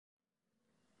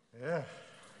Yeah. It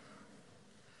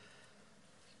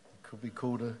could be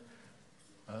called a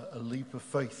leap of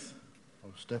faith or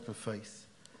a step of faith.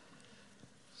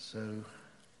 So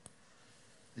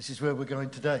this is where we're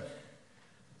going today.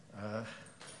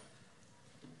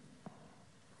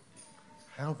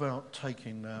 How about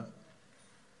taking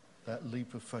that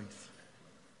leap of faith,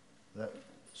 that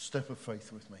step of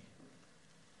faith with me?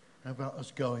 How about us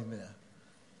going there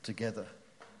together?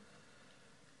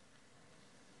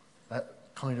 That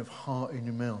kind of heart in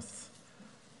your mouth,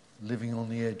 living on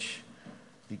the edge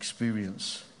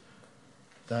experience,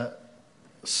 that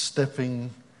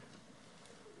stepping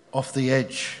off the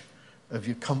edge of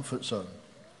your comfort zone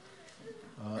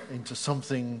into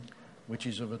something which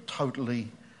is of a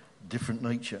totally different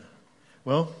nature.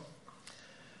 Well,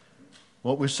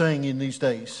 what we're saying in these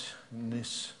days, in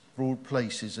this broad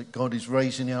place, is that God is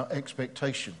raising our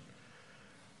expectation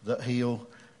that He'll,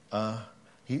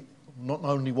 not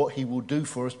only what He will do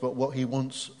for us, but what He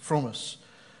wants from us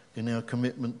in our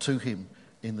commitment to Him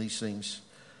in these things.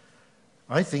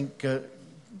 I think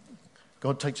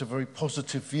God takes a very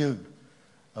positive view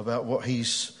about what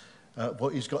He's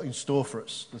got in store for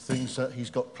us, the things that He's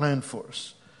got planned for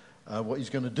us, what He's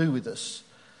going to do with us.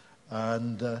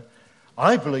 And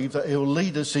I believe that He'll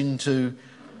lead us into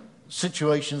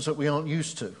situations that we aren't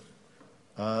used to.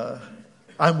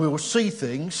 And we'll see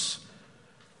things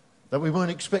that we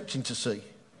weren't expecting to see.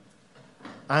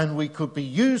 And we could be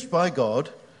used by God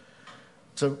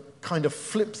to kind of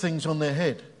flip things on their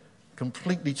head,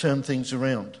 completely turn things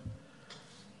around.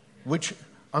 Which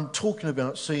I'm talking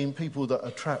about seeing people that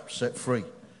are trapped set free,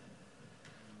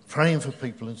 praying for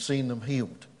people and seeing them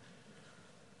healed,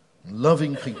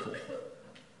 loving people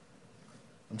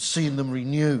and seeing them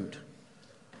renewed.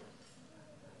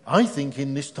 I think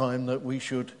in this time that we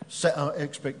should set our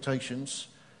expectations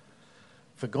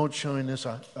for God showing us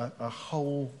a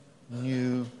whole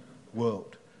new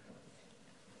world.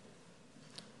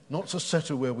 Not to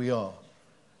settle where we are,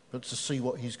 but to see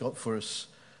what He's got for us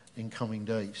in coming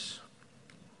days.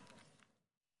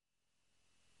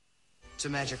 It's a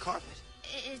magic carpet.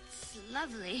 It's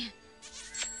lovely.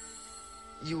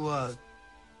 You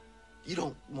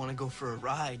don't want to go for a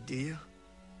ride, do you?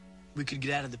 We could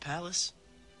get out of the palace,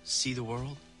 see the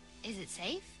world. Is it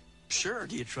safe? Sure.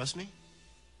 Do you trust me?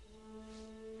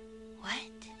 What?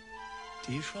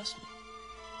 Do you trust me?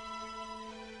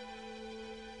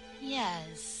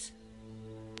 Yes.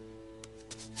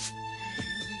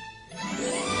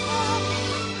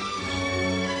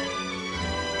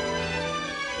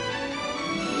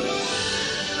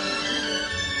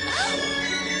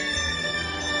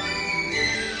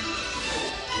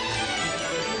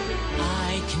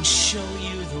 I can show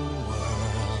you the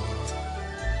world,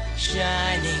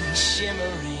 shining,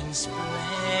 shimmering,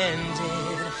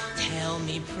 splendid. Tell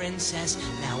me, princess,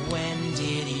 now when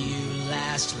did you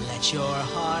last let your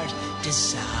heart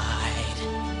decide?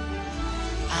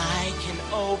 I can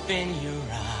open your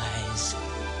eyes,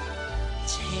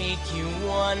 take you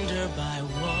wonder by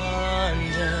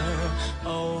wonder,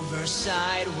 over,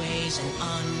 sideways, and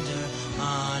under,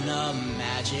 on a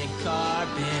magic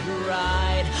carpet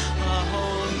ride, a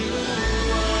whole new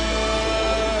world,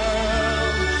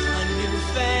 a new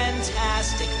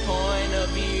fantastic point of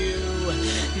view.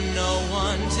 No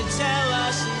one to tell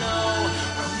us no,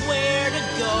 or where to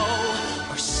go,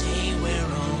 or say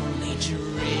we're only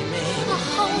dreaming. A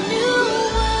whole new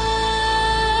world,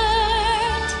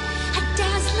 a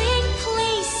dazzling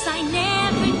place I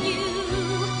never knew.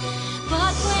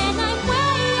 But when I'm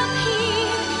way up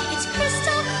here, it's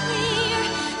crystal clear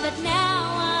that now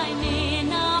I'm in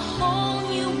a whole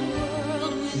new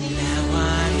world with you. Now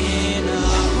I'm in a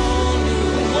whole new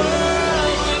world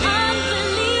with you.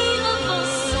 Unbelievable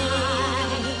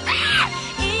sight,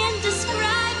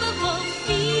 indescribable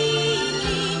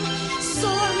feeling,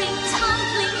 soaring,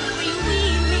 tumbling,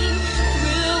 freewheeling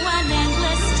through an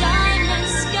endless diamond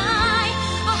sky.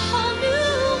 A whole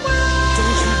new world.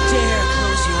 Don't you dare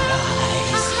close your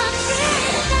eyes.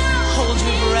 Hold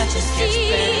your breath, it gets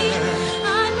better.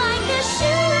 I'm like a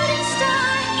shooting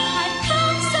star. I've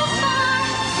come so far.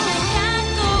 I can't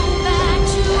go back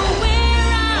to where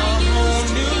I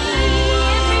used to be.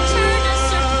 Every turn a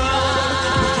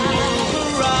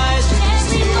surprise.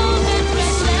 Every moment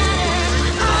gets better.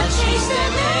 I'll chase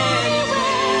them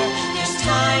anywhere. There's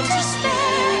time to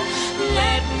spare.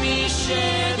 Let me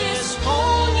share this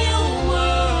whole new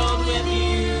world with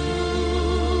you.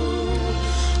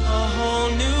 A whole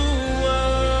new world.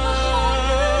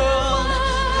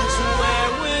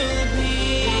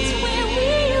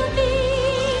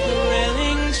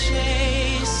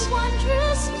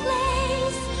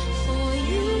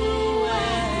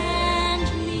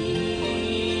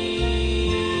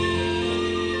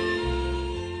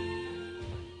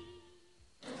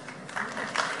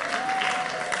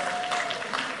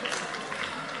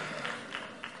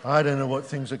 I don't know what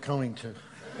things are coming to.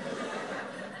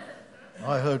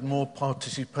 I heard more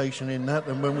participation in that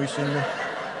than when we sing the...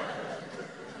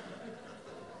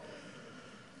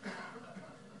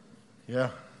 Yeah.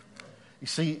 You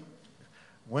see,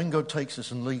 when God takes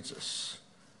us and leads us,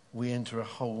 we enter a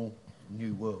whole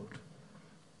new world.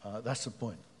 That's the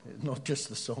point, not just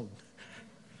the song.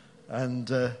 And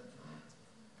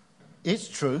it's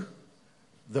true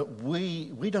that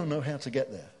we don't know how to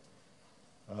get there.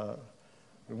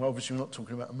 Obviously, we're not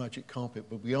talking about a magic carpet,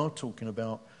 but we are talking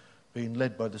about being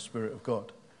led by the Spirit of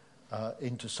God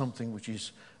into something which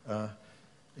is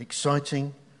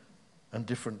exciting and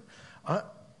different. I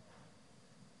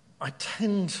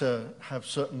tend to have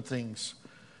certain things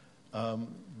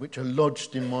which are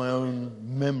lodged in my own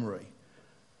memory,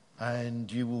 and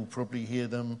you will probably hear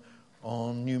them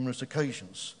on numerous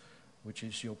occasions, which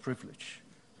is your privilege.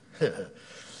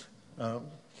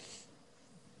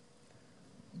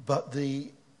 But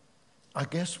I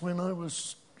guess when I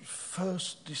was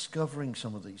first discovering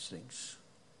some of these things,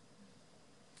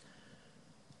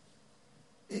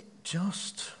 it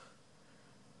just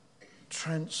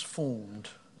transformed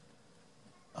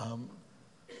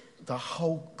the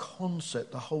whole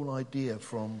concept, the whole idea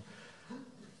from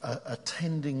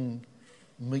attending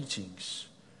meetings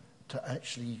to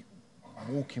actually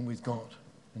walking with God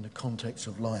in the context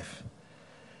of life.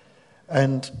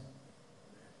 And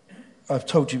I've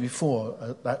told you before,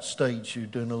 at that stage you're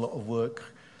doing a lot of work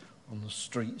on the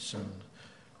streets and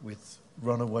with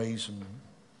runaways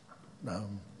and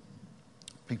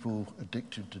people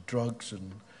addicted to drugs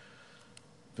and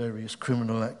various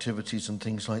criminal activities and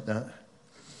things like that.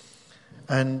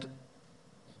 And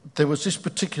there was this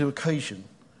particular occasion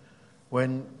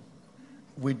when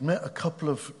we'd met a couple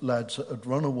of lads that had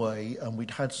run away, and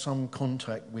we'd had some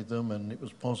contact with them, and it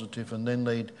was positive, and then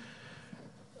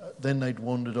they'd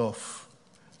wandered off.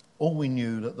 All we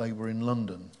knew that they were in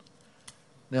London.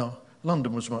 Now,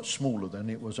 London was much smaller then.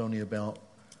 It was only about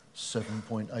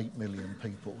 7.8 million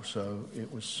people, so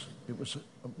it was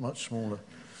much smaller.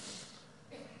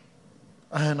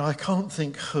 And I can't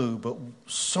think who, but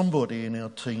somebody in our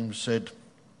team said,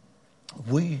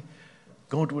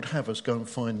 God would have us go and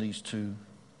find these two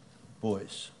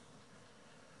boys.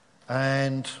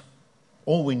 And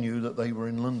all we knew that they were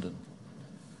in London.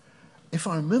 If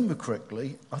I remember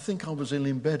correctly, I think I was ill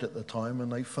in bed at the time,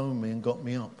 and they phoned me and got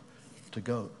me up to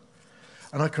go.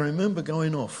 And I can remember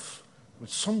going off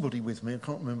with somebody with me, I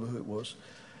can't remember who it was,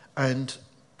 and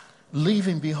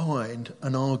leaving behind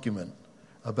an argument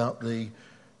about it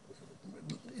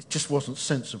just wasn't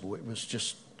sensible, it was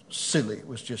just silly, it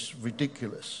was just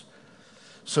ridiculous.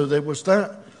 So there was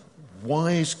that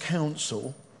wise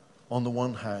counsel on the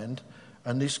one hand,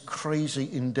 and this crazy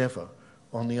endeavour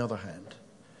on the other hand.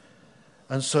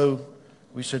 And so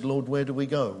we said, Lord, where do we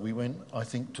go? We went, I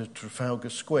think, to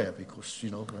Trafalgar Square, because,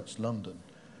 that's London.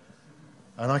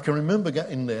 And I can remember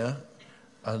getting there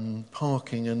and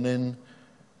parking and then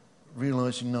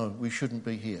realising, no, we shouldn't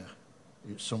be here.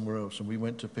 It's somewhere else. And we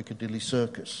went to Piccadilly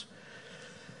Circus.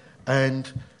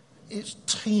 And it's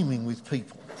teeming with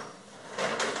people.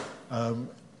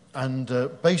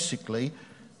 Basically,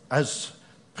 as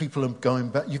people are going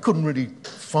back, you couldn't really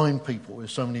find people.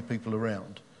 There's so many people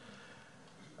around.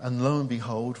 And lo and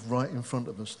behold, right in front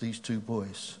of us, these two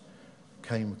boys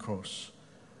came across.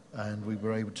 And we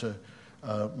were able to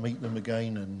meet them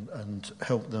again and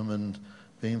help them and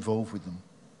be involved with them.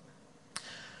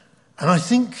 And I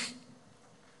think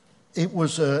it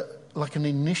was like an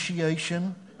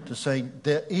initiation to say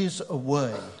there is a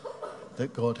way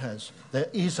that God has. There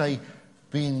is a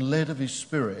being led of His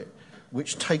Spirit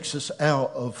which takes us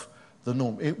out of the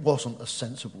norm. It wasn't a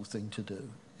sensible thing to do.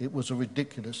 It was a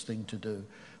ridiculous thing to do.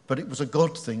 But it was a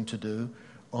God thing to do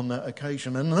on that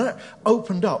occasion. And that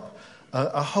opened up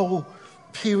a whole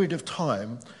period of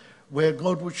time where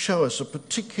God would show us a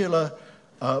particular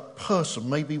person,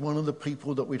 maybe one of the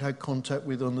people that we'd had contact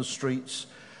with on the streets,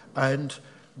 and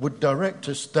would direct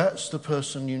us, that's the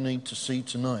person you need to see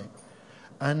tonight.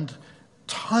 And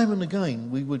time and again,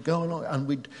 we would go along and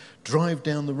we'd drive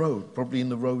down the road, probably in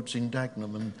the roads in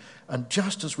Dagenham, and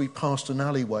just as we passed an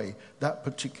alleyway, that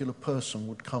particular person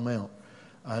would come out,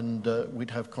 and we'd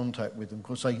have contact with them,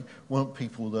 because they weren't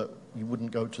people that you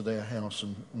wouldn't go to their house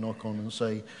and knock on and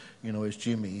say, is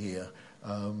Jimmy here?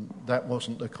 That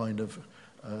wasn't the kind of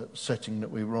setting that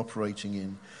we were operating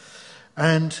in.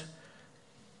 And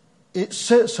it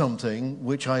said something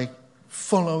which I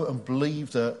follow and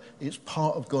believe that it's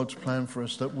part of God's plan for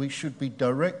us, that we should be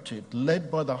directed, led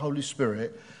by the Holy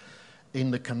Spirit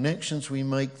in the connections we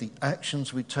make, the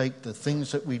actions we take, the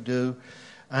things that we do.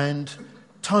 And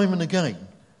time and again,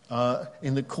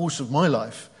 in the course of my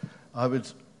life, I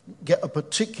would get a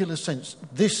particular sense.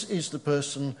 This is the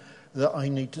person that I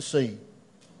need to see.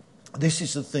 This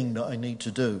is the thing that I need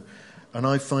to do. And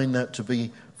I find that to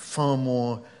be far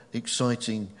more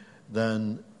exciting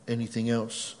than anything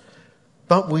else.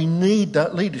 But we need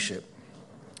that leadership.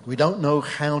 We don't know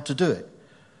how to do it.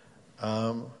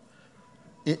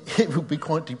 It would be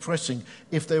quite depressing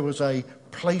if there was a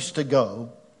place to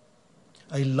go,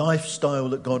 a lifestyle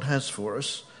that God has for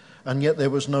us, and yet there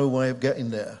was no way of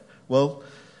getting there. Well,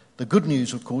 the good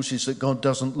news, of course, is that God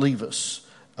doesn't leave us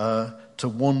to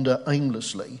wander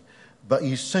aimlessly, but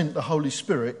He sent the Holy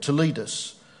Spirit to lead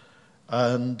us.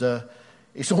 And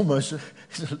it's almost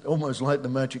like the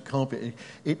magic carpet.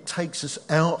 It takes us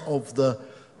out of the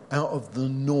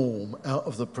norm, out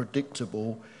of the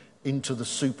predictable, into the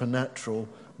supernatural,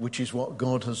 which is what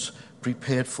God has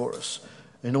prepared for us.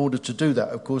 In order to do that,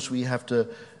 of course, we have to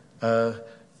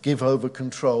give over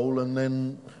control and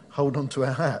then hold on to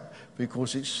our hat,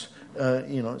 because it's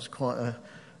quite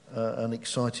an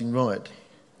exciting ride.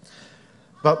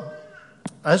 But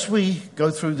as we go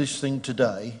through this thing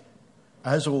today,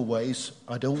 as always,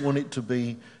 I don't want it to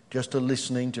be just a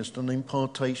listening, just an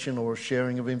impartation or a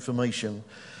sharing of information,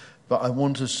 but I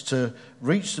want us to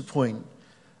reach the point,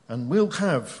 and we'll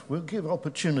give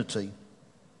opportunity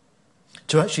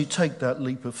to actually take that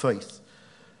leap of faith,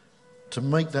 to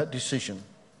make that decision.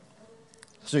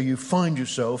 So you find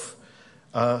yourself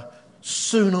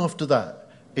soon after that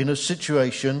in a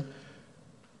situation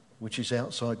which is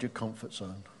outside your comfort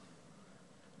zone.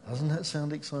 Doesn't that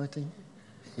sound exciting?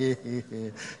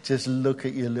 Just look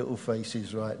at your little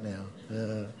faces right now.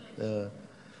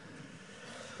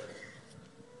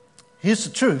 Here's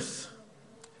the truth.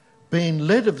 Being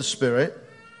led of the Spirit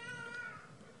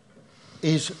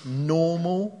is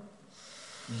normal,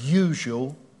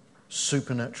 usual,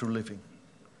 supernatural living.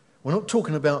 We're not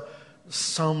talking about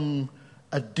some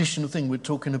additional thing. We're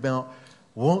talking about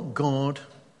what God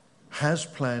has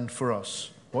planned for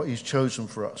us, what He's chosen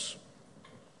for us.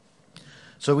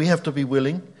 So we have to be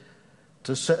willing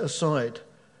to set aside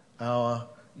our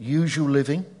usual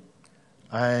living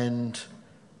and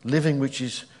living which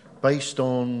is based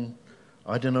on,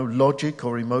 logic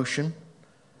or emotion.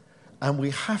 And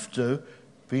we have to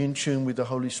be in tune with the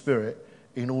Holy Spirit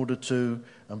in order to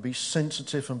and be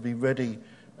sensitive and be ready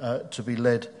to be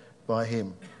led by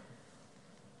Him.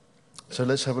 So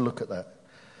let's have a look at that.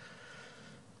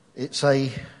 It's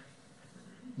a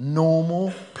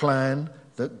normal plan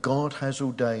that God has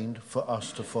ordained for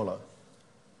us to follow.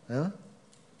 Yeah?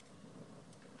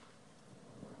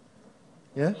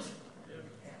 Yeah?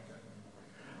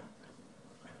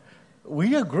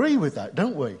 We agree with that,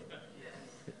 don't we?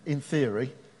 In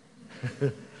theory.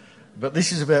 But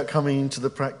this is about coming into the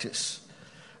practice.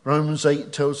 Romans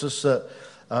 8 tells us that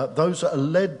those that are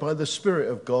led by the Spirit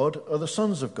of God are the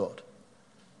sons of God.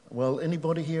 Well,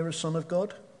 anybody here a son of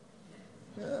God?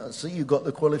 Yeah, so you got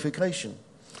the qualification.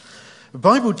 The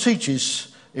Bible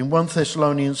teaches in 1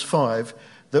 Thessalonians 5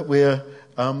 that we're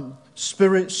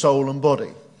spirit, soul and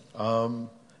body. And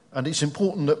it's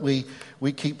important that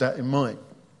we keep that in mind.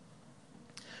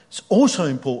 It's also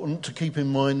important to keep in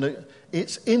mind that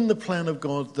it's in the plan of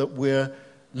God that we're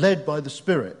led by the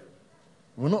Spirit.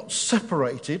 We're not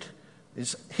separated.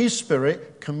 It's His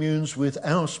Spirit communes with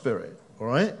our spirit. All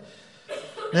right?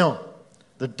 Now,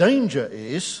 the danger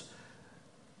is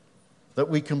that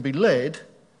we can be led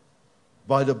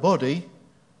by the body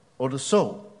or the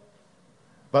soul.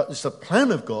 But it's the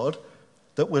plan of God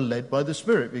that we're led by the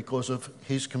Spirit because of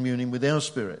His communing with our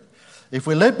spirit. If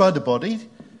we're led by the body,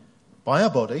 by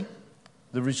our body,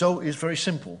 the result is very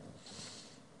simple.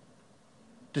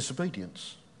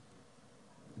 Disobedience.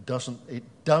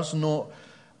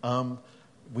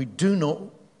 We do not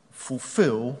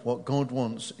fulfill what God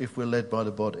wants if we're led by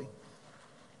the body.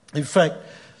 In fact,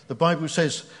 the Bible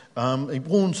says, it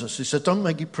warns us, it said, don't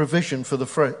make it provision for the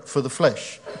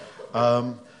flesh.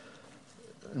 In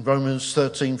Romans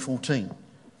 13:14.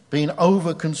 Being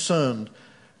over concerned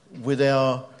with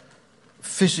our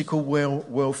physical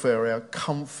welfare, our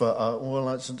comfort. I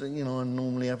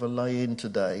normally have a lay-in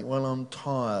today. Well, I'm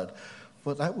tired.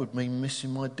 Well, that would mean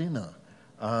missing my dinner.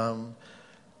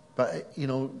 But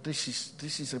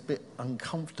this is a bit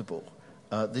uncomfortable.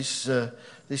 This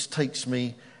takes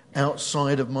me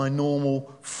outside of my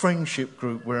normal friendship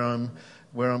group where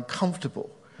I'm comfortable.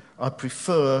 I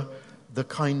prefer the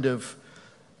kind of,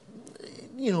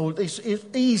 it's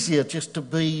easier just to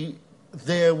be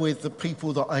there with the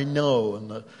people that I know and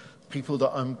the people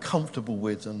that I'm comfortable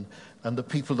with and the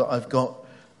people that I've got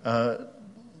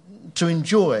to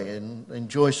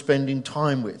enjoy spending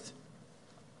time with.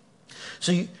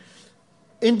 See,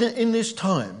 in this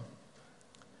time,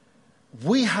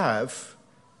 we have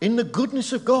in the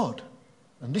goodness of God,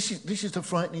 and this is the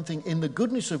frightening thing, in the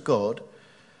goodness of God,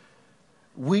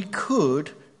 we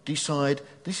could decide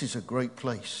this is a great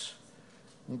place.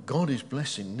 God is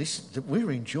blessing this,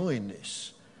 we're enjoying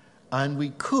this. And we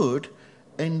could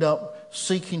end up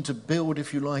seeking to build,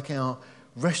 if you like, our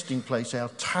resting place, our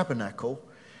tabernacle,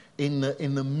 in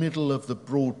the middle of the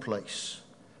broad place.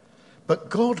 But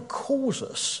God calls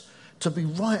us to be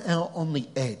right out on the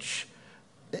edge,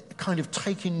 kind of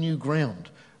taking new ground,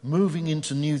 moving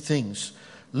into new things,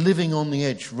 living on the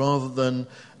edge rather than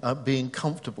being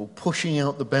comfortable, pushing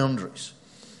out the boundaries.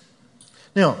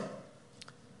 Now,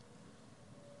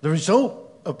 the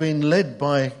result of being led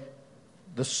by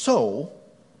the soul,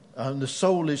 and the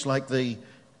soul is like the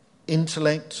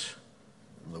intellect,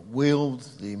 the will,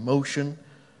 the emotion,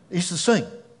 is the same.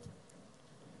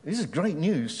 This is great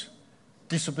news.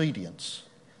 Disobedience.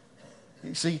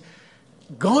 You see,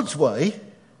 God's way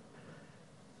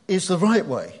is the right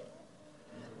way.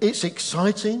 It's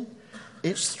exciting,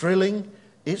 it's thrilling,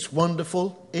 it's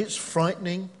wonderful, it's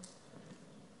frightening.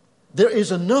 There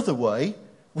is another way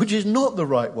which is not the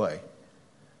right way.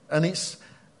 And it's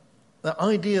the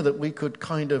idea that we could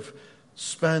kind of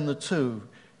span the two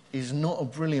is not a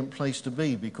brilliant place to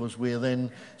be, because we're then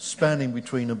spanning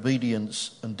between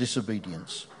obedience and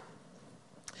disobedience.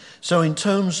 So in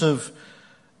terms of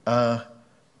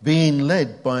being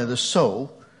led by the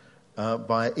soul,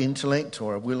 by intellect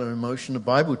or a will or emotion, the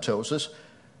Bible tells us,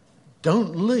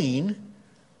 don't lean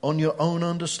on your own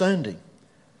understanding.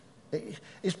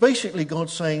 It's basically God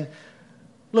saying,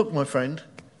 look, my friend,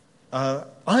 I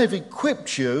have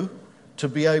equipped you to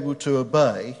be able to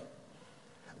obey.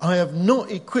 I have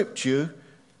not equipped you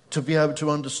to be able to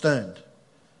understand.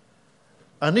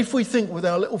 And if we think with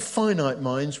our little finite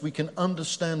minds, we can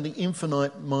understand the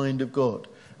infinite mind of God.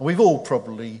 And we've all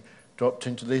probably dropped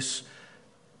into this.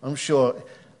 I'm sure,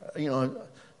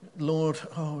 Lord,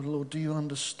 do you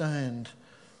understand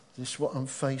this, what I'm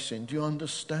facing? Do you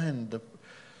understand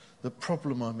the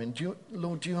problem I'm in?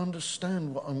 Lord, do you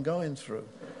understand what I'm going through?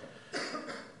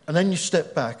 And then you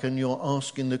step back and you're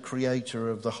asking the creator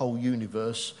of the whole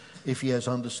universe if he has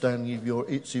understanding of your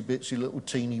itsy-bitsy little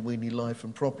teeny-weeny life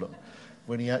and problem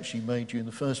when he actually made you in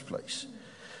the first place.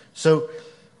 So,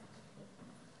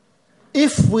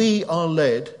 if we are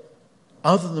led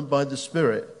other than by the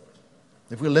Spirit,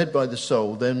 if we're led by the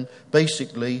soul, then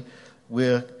basically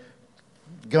we're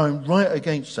going right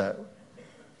against that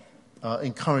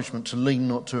encouragement to lean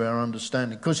not to our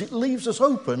understanding, because it leaves us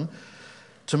open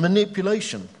to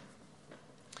manipulation.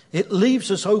 It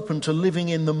leaves us open to living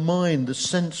in the mind, the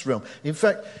sense realm. In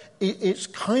fact, it's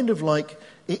kind of like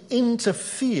it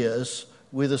interferes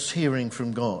with us hearing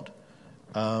from God.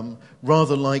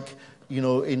 Rather like,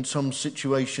 in some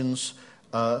situations,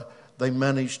 they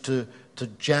manage to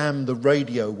jam the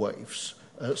radio waves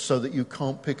so that you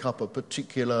can't pick up a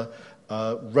particular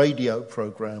radio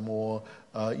program, or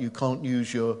you can't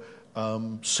use your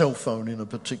cell phone in a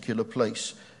particular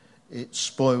place. It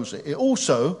spoils it. It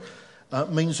also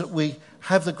means that we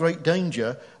have the great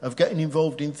danger of getting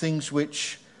involved in things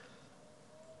which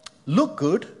look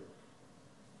good,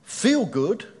 feel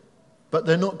good, but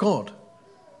they're not God,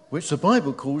 which the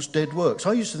Bible calls dead works.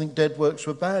 I used to think dead works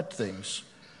were bad things,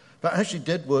 but actually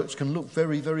dead works can look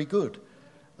very, very good,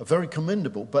 very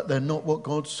commendable, but they're not what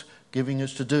God's giving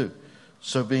us to do.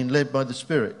 So being led by the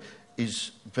Spirit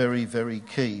is very, very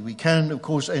key. We can, of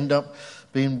course, end up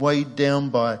being weighed down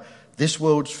by this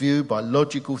world's view, by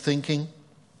logical thinking.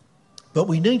 But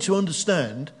we need to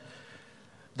understand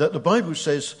that the Bible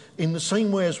says, in the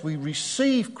same way as we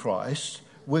receive Christ,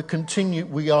 we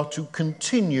are to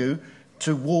continue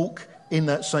to walk in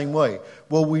that same way.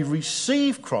 Well, we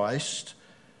receive Christ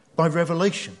by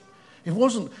revelation.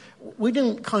 We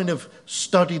didn't kind of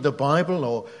study the Bible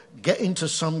or get into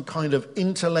some kind of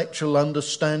intellectual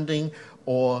understanding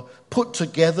or put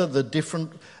together the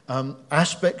different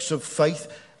aspects of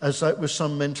faith as that was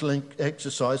some mental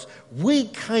exercise. We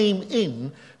came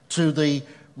in to the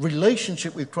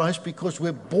relationship with Christ because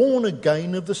we're born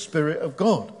again of the Spirit of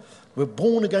God. We're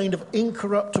born again of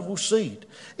incorruptible seed.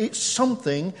 It's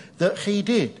something that he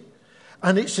did.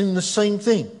 And it's in the same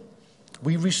thing.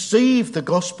 We receive the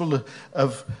gospel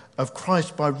of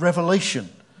Christ by revelation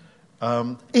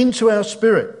into our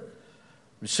spirit.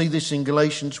 We see this in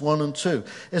Galatians 1 and 2.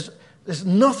 There's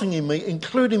nothing in me,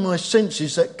 including my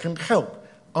senses, that can help.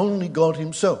 Only God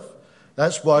himself.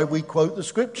 That's why we quote the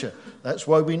scripture. That's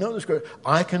why we know the scripture.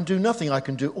 I can do nothing. I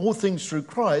can do all things through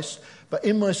Christ, but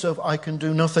in myself I can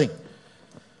do nothing.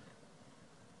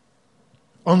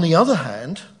 On the other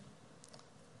hand,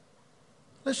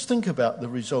 let's think about the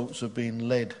results of being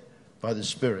led by the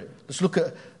Spirit. Let's look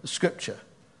at the scripture.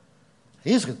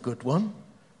 Here's a good one.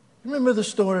 Remember the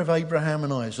story of Abraham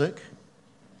and Isaac?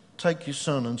 Take your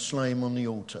son and slay him on the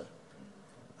altar.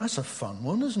 That's a fun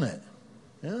one, isn't it?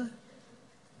 Yeah?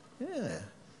 Yeah.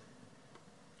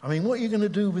 I mean, what are you going to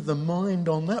do with the mind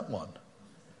on that one?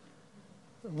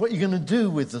 What are you going to do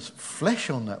with the flesh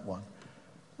on that one?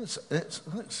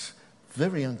 That's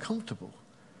very uncomfortable.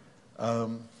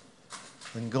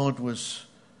 When God was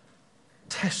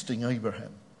testing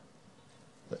Abraham,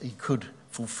 that he could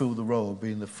fulfill the role of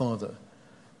being the father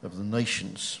of the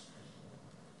nations.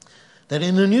 Then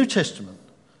in the New Testament,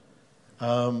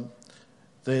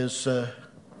 there's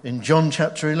in John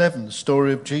chapter 11, the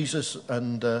story of Jesus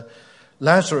and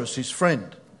Lazarus, his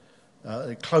friend,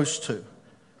 they're close to,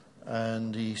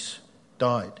 and he's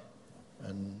died,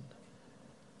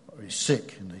 or he's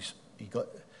sick, and he got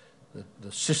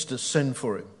the sisters send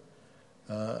for him,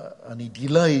 and he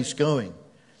delays going.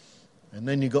 And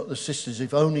then you got the sisters,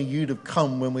 if only you'd have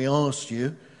come when we asked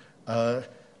you,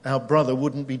 our brother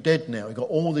wouldn't be dead now. He got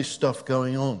all this stuff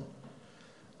going on.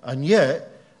 And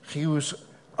yet, he was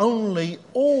only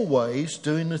always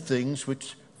doing the things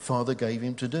which Father gave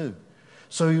him to do.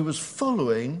 So he was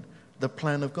following the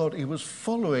plan of God. He was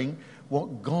following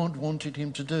what God wanted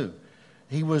him to do.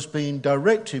 He was being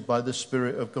directed by the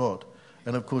Spirit of God.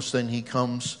 And of course, then he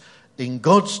comes in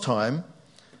God's time,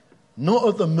 not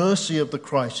at the mercy of the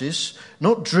crisis,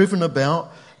 not driven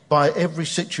about by every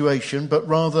situation, but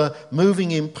rather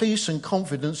moving in peace and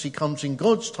confidence. He comes in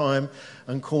God's time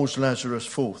and calls Lazarus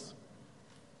forth.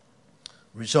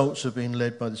 Results of being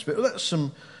led by the Spirit. Well, that's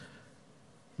some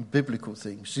biblical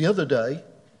things. The other day,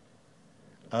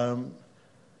 Dawn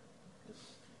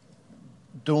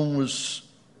was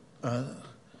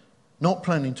not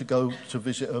planning to go to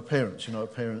visit her parents. You know, her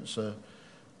parents are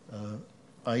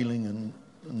ailing and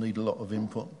need a lot of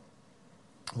input.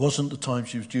 It wasn't the time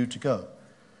she was due to go.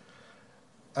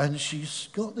 And she's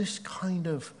got this kind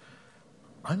of,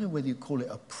 I don't know whether you call it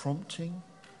a prompting.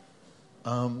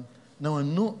 No,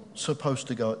 I'm not supposed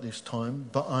to go at this time,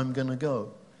 but I'm going to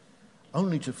go.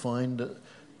 Only to find that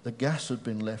the gas had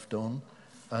been left on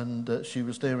and she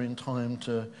was there in time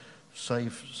to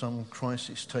save some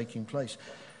crisis taking place.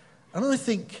 And I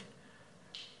think,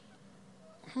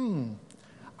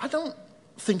 I don't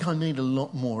think I need a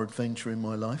lot more adventure in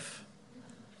my life.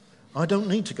 I don't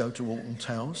need to go to Alton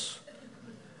Towers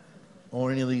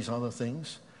or any of these other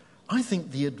things. I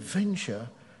think the adventure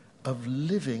of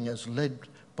living as led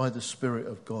by the Spirit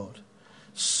of God,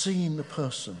 seeing the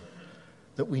person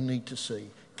that we need to see,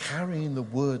 carrying the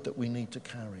word that we need to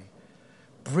carry,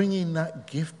 bringing that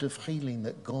gift of healing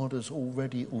that God has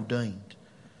already ordained.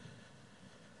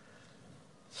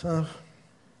 So, I'll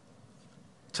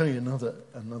tell you another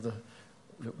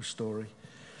little story.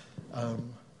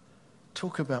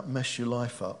 Talk about mess your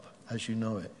life up as you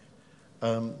know it.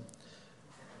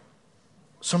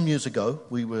 Some years ago,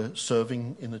 we were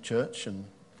serving in the church and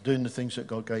doing the things that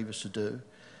God gave us to do.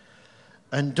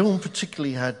 And Dawn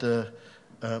particularly had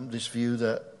this view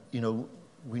that, you know,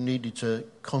 we needed to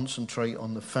concentrate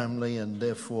on the family and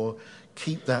therefore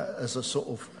keep that as a sort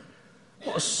of,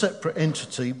 not a separate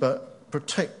entity, but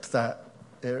protect that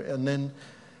area. And then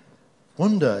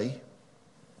one day,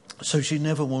 so she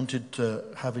never wanted to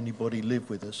have anybody live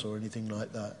with us or anything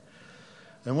like that.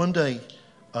 And one day,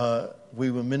 we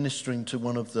were ministering to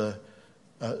one of the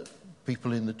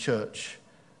people in the church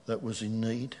that was in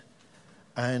need.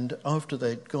 And after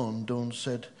they'd gone, Dawn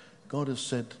said, God has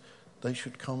said they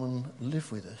should come and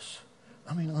live with us.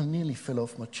 I mean, I nearly fell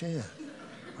off my chair.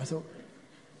 I thought,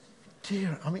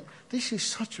 dear, this is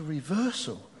such a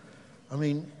reversal. I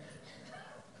mean,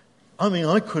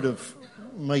 I could have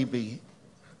maybe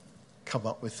come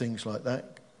up with things like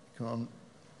that. I'm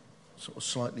sort of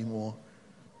slightly more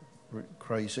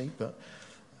crazy, but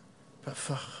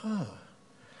for her,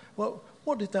 well,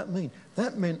 what did that mean?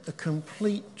 That meant a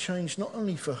complete change, not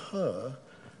only for her,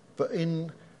 but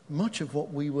in much of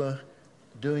what we were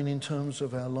doing in terms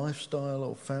of our lifestyle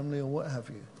or family or what have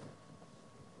you.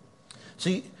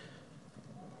 See,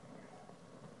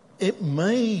 it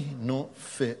may not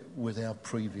fit with our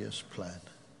previous plan.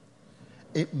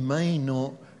 It may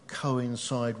not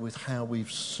coincide with how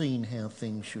we've seen how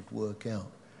things should work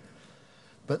out.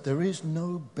 But there is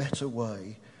no better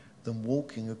way than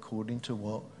walking according to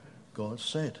what God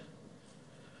said.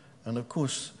 And of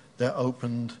course, that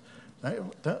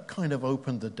kind of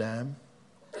opened the dam,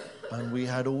 and we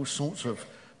had all sorts of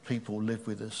people live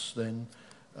with us then,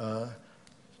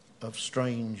 of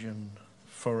strange and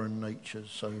foreign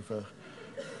natures over.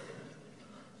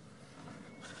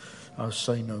 I'll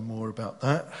say no more about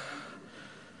that.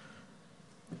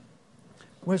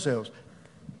 Where's else?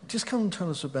 Just come and tell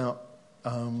us about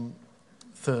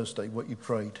Thursday, what you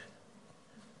prayed?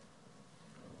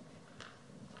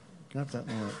 Grab that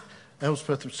mic.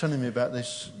 Elspeth was telling me about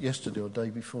this yesterday or the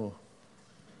day before.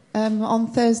 On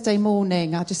Thursday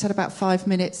morning, I just had about 5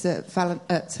 minutes at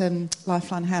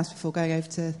Lifeline House before going over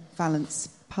to Valence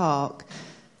Park.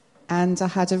 And I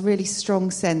had a really strong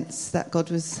sense that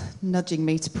God was nudging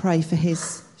me to pray for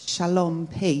his shalom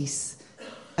peace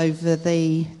over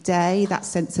the day, that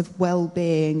sense of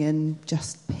well-being and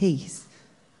just peace.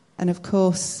 And of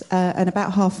course, and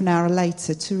about half an hour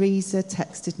later, Teresa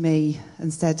texted me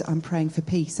and said, I'm praying for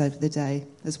peace over the day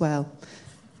as well.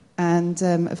 And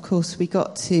of course, we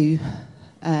got to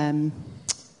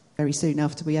very soon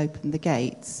after we opened the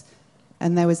gates,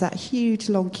 and there was that huge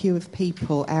long queue of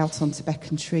people out onto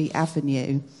Becontree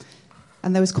Avenue.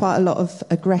 And there was quite a lot of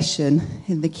aggression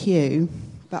in the queue,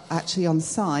 but actually on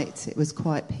site it was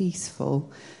quite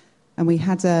peaceful. And we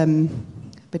had a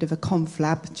bit of a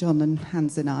conflab, John and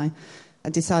Hans and I,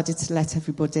 and decided to let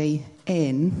everybody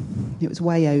in. It was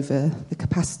way over the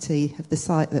capacity of the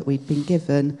site that we'd been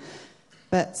given.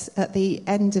 But at the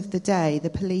end of the day, the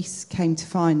police came to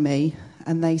find me,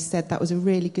 and they said that was a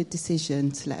really good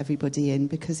decision to let everybody in,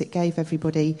 because it gave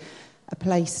everybody a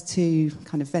place to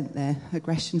kind of vent their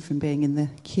aggression from being in the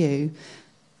queue.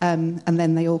 And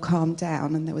then they all calmed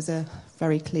down, and there was a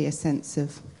very clear sense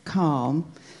of calm.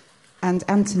 And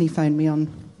Anthony phoned me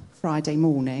on Friday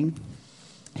morning.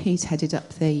 He's headed up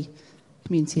the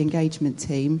community engagement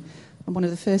team. And one of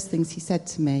the first things he said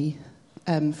to me,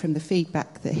 from the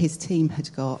feedback that his team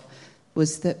had got,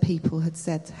 was that people had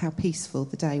said how peaceful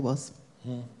the day was.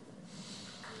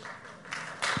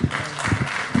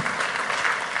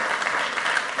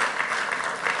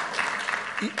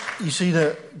 You see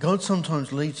that God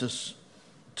sometimes leads us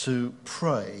to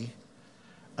pray,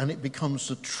 and it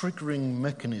becomes a triggering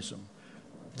mechanism.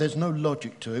 There's no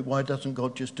logic to it. Why doesn't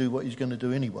God just do what he's going to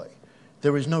do anyway?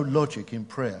 There is no logic in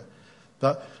prayer.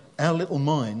 But our little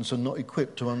minds are not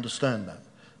equipped to understand that.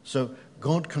 So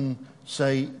God can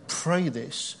say, pray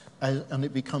this, and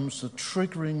it becomes the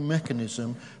triggering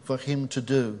mechanism for him to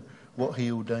do what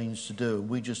he ordains to do.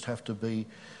 We just have to be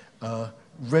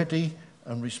ready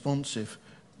and responsive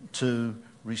to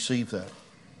receive that.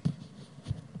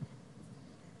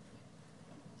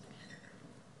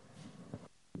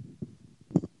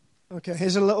 Okay,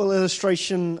 here's a little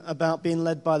illustration about being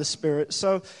led by the Spirit.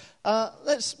 So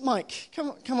Mike,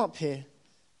 come up here.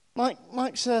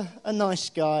 Mike's a nice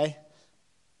guy.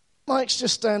 Mike's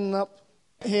just standing up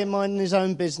here minding his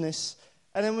own business.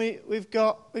 And then we've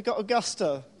got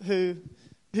Augusto,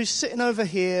 who's sitting over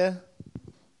here.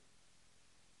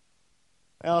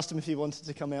 I asked him if he wanted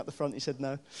to come out the front. He said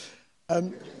no.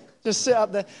 Just sit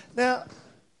up there. Now,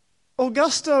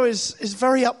 Augusto is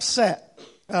very upset.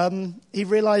 He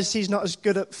realised he's not as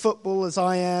good at football as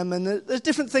I am, and there's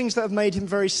different things that have made him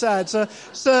very sad.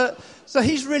 So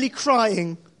he's really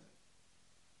crying.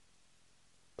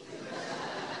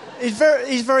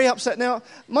 He's very upset. Now,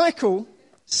 Michael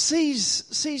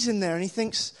sees him there, and he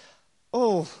thinks,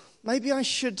 oh, maybe I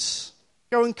should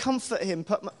go and comfort him,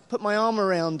 put my arm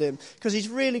around him, because he's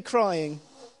really crying.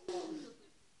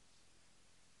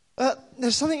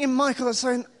 There's something in Michael that's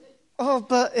saying, oh,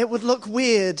 but it would look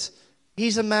weird.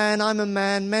 He's a man, I'm a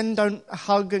man. Men don't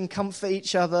hug and comfort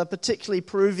each other, particularly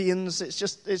Peruvians. It's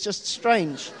just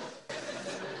strange.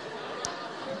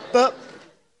 But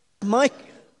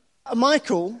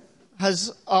Michael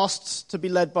has asked to be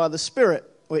led by the Spirit,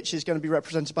 which is going to be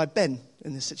represented by Ben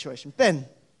in this situation. Ben.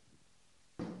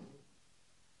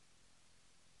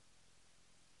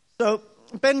 So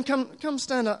Ben, come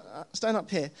stand up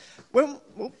here.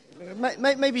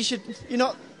 Maybe you should.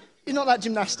 You're not that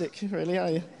gymnastic, really,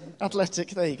 are you? Athletic.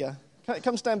 There you go.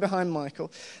 Come stand behind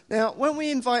Michael. Now, when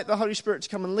we invite the Holy Spirit to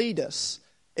come and lead us,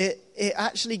 it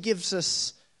actually gives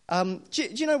us. Do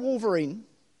you know Wolverine?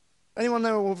 Anyone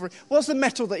know Wolverine? What's the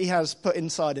metal that he has put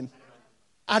inside him?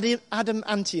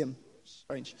 Adamantium.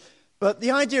 Strange. But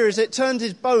the idea is it turned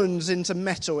his bones into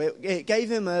metal. It gave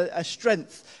him a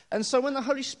strength. And so when the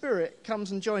Holy Spirit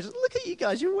comes and joins us, look at you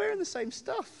guys, you're wearing the same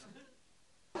stuff.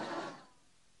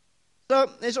 So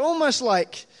it's almost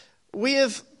like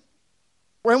when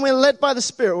we're led by the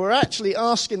Spirit, we're actually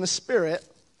asking the Spirit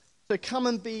to come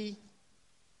and be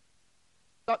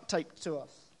duct taped to us.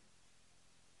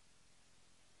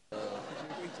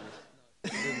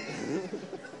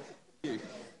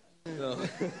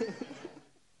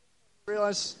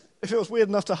 Realise if it was weird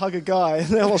enough to hug a guy,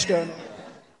 then what's going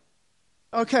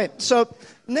on? Okay, so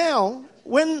now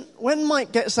when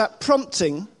Mike gets that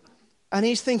prompting, and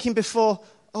he's thinking before,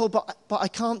 oh, but I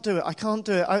can't do it.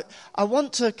 I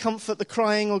want to comfort the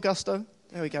crying Augusto.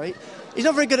 There we go. He's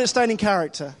not very good at staying in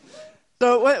character.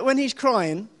 So when he's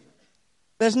crying,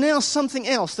 there's now something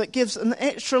else that gives an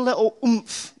extra little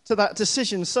oomph to that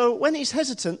decision. So when he's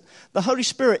hesitant, the Holy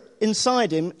Spirit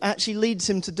inside him actually leads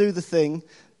him to do the thing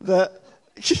that...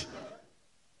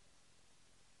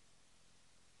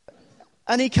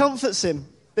 and he comforts him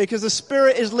because the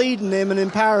Spirit is leading him and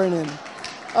empowering him.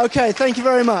 Okay, thank you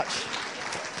very much.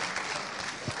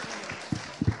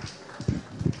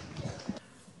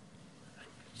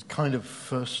 Kind of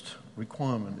first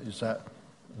requirement is that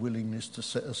willingness to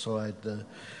set aside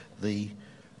the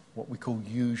what we call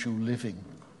usual living,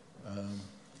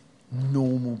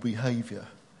 normal behaviour,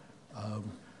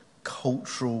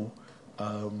 cultural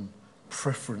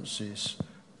preferences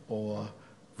or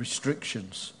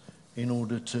restrictions in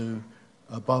order to,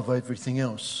 above everything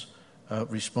else,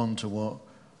 respond to what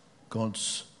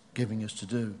God's giving us to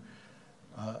do.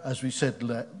 As we said,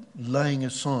 laying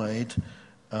aside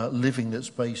living that's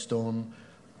based on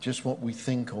just what we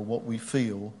think or what we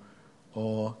feel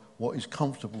or what is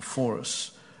comfortable for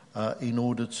us in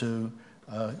order to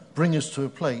bring us to a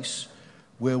place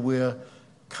where we're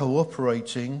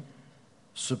cooperating,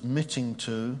 submitting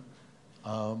to,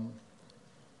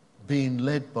 being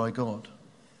led by God,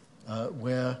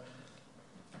 where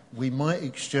we might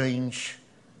exchange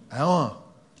our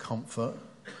comfort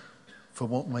for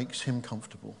what makes him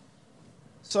comfortable.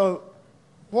 So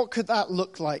what could that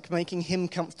look like, making him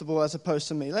comfortable as opposed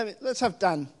to me? Let's have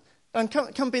Dan. Dan,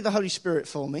 come be the Holy Spirit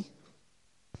for me.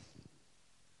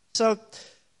 So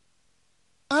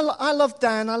I love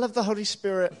Dan, I love the Holy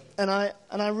Spirit, and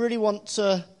I really want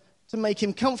to make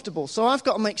him comfortable. So I've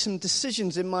got to make some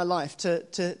decisions in my life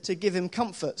to give him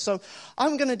comfort. So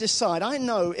I'm going to decide, I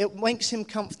know it makes him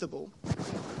comfortable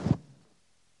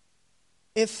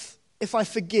if I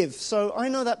forgive. So I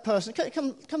know that person.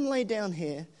 Come lay down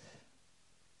here.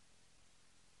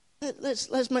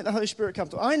 Let's make the Holy Spirit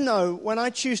comfortable. I know when I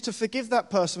choose to forgive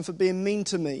that person for being mean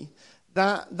to me,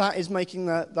 that is making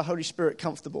the Holy Spirit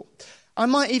comfortable. I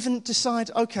might even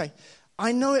decide, okay,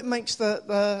 I know it makes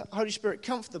the Holy Spirit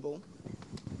comfortable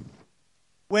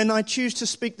when I choose to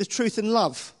speak the truth in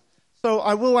love. So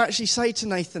I will actually say to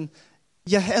Nathan,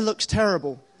 your hair looks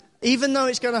terrible. Even though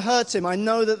it's going to hurt him, I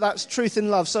know that that's truth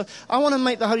in love. So I want to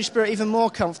make the Holy Spirit even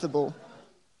more comfortable.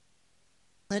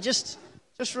 Now just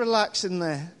relax in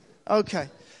there. Okay.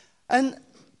 And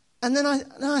then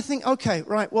I think, okay,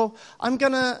 right, well, I'm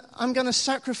gonna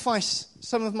sacrifice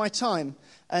some of my time,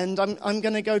 and I'm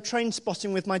gonna go train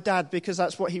spotting with my dad because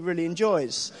that's what he really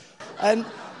enjoys. And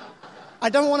I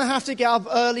don't want to have to get up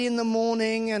early in the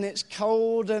morning and it's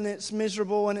cold and it's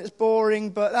miserable and it's boring,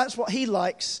 but that's what he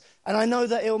likes, and I know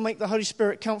that it will make the Holy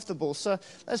Spirit comfortable. So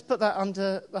let's put that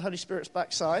under the Holy Spirit's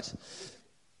backside.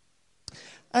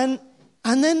 And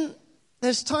then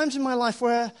there's times in my life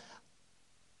where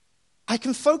I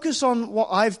can focus on what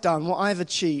I've done, what I've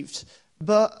achieved,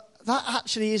 but that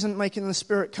actually isn't making the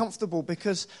Spirit comfortable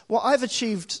because what I've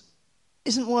achieved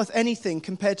isn't worth anything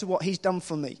compared to what he's done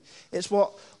for me. It's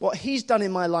what he's done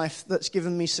in my life that's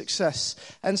given me success.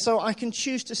 And so I can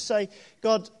choose to say,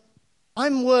 God,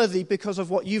 I'm worthy because of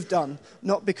what you've done,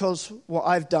 not because what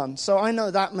I've done. So I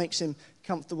know that makes him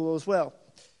comfortable as well.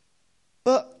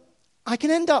 But I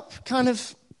can end up kind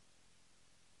of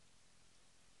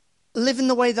living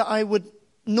the way that I would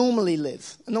normally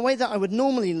live. And the way that I would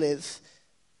normally live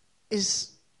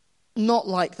is not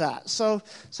like that. So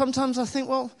sometimes I think,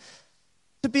 well,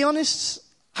 to be honest,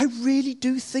 I really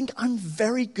do think I'm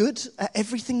very good at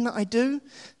everything that I do.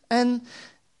 And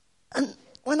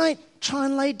when I try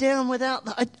and lay down without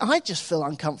that, I just feel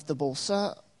uncomfortable.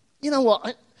 So, you know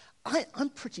what, I'm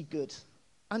pretty good.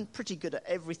 I'm pretty good at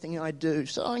everything I do.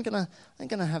 So I'm gonna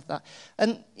have that.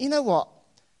 And you know what?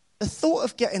 The thought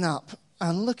of getting up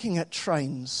and looking at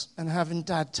trains and having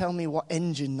Dad tell me what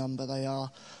engine number they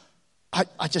are,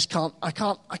 I just can't. I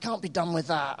can't be done with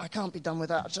that. I can't be done with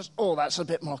that. It's just, that's a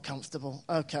bit more comfortable.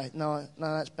 Okay, no,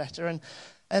 that's better.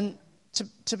 And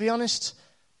to be honest,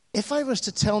 if I was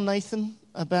to tell Nathan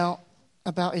about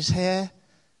his hair,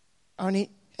 he'd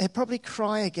probably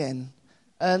cry again.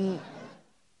 And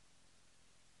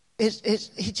he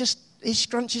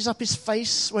scrunches up his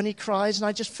face when he cries, and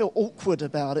I just feel awkward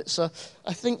about it. So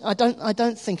I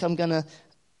don't think I'm gonna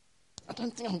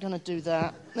do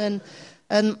that.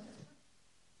 And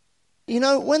you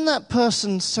know, when that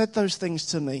person said those things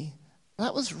to me,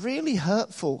 that was really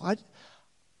hurtful.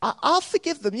 I'll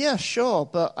forgive them, yeah, sure,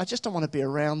 but I just don't want to be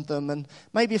around them. And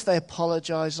maybe if they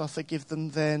apologize, I'll forgive them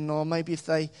then, or maybe if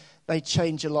they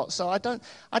change a lot. So I don't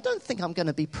think I'm going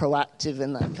to be proactive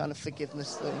in that kind of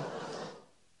forgiveness thing.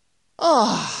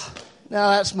 Now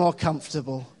that's more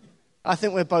comfortable. I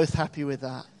think we're both happy with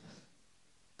that.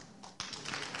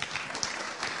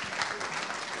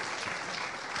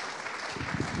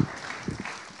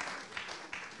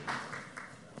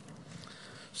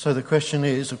 So the question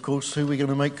is, of course, who are we going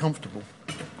to make comfortable?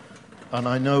 And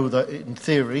I know that in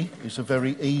theory it's a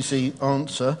very easy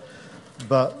answer,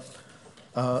 but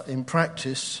in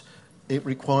practice it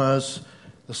requires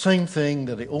the same thing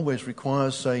that it always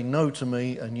requires, saying no to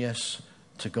me and yes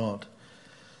to God.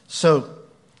 So,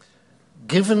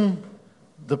 given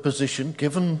the position,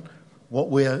 given what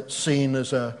we're seeing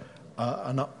as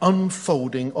an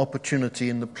unfolding opportunity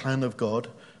in the plan of God,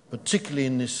 particularly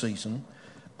in this season,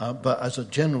 but as a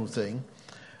general thing,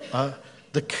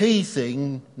 the key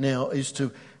thing now is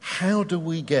to how do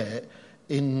we get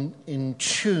in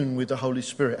tune with the Holy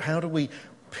Spirit? How do we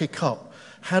pick up?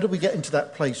 How do we get into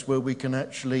that place where we can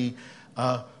actually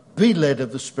be led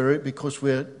of the Spirit because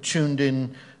we're tuned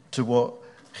in to what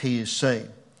He is saying?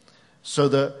 So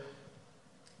that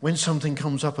when something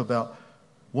comes up about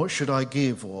what should I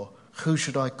give or who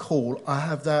should I call, I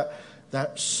have that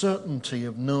certainty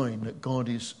of knowing that God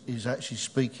is actually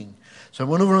speaking. So I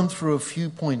want to run through a few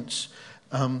points.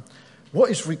 What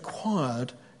is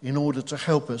required in order to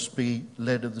help us be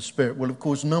led of the Spirit? Well, of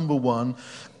course, number one,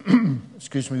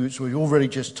 which we've already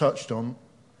just touched on,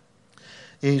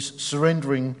 is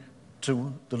surrendering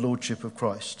to the Lordship of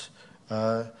Christ.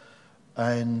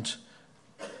 And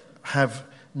have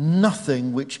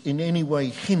nothing which in any way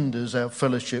hinders our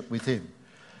fellowship with Him.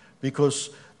 Because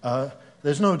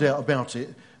there's no doubt about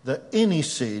it that any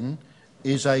sin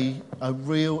is a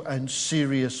real and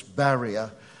serious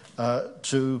barrier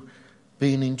to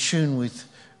being in tune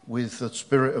with the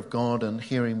Spirit of God and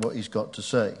hearing what He's got to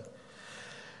say.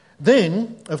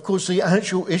 Then, of course, the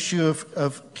actual issue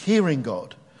of hearing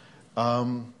God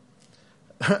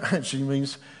actually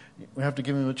means we have to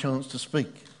give Him a chance to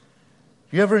speak.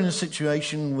 You ever in a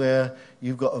situation where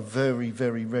you've got a very,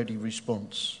 very ready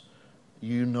response?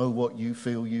 You know what you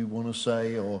feel you want to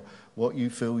say or what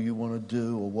you feel you want to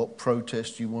do or what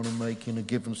protest you want to make in a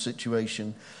given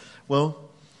situation. Well,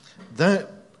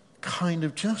 that kind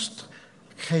of just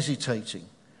hesitating.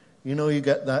 You know, you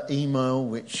get that email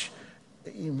which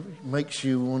makes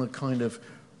you want to kind of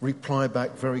reply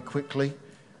back very quickly.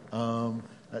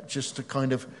 Just a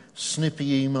kind of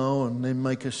snippy email and then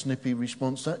make a snippy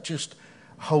response. That just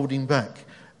holding back.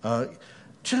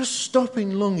 Just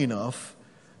stopping long enough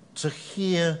to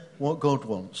hear what God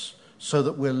wants so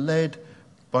that we're led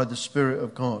by the Spirit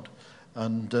of God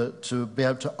and to be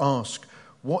able to ask,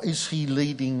 what is He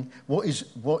leading? What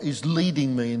is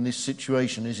leading me in this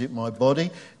situation? Is it my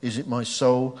body? Is it my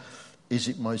soul? Is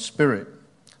it my spirit?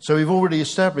 So we've already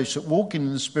established that walking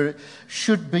in the Spirit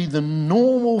should be the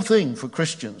normal thing for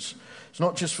Christians. It's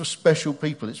not just for special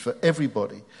people, it's for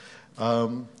everybody.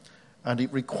 And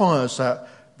it requires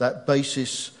that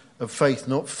basis of faith,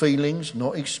 not feelings,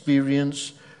 not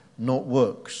experience, not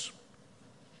works.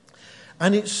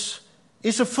 And it's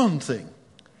a fun thing,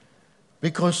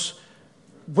 because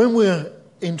when we're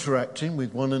interacting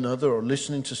with one another or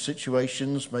listening to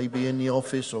situations, maybe in the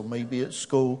office or maybe at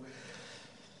school,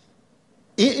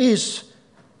 it is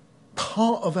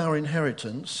part of our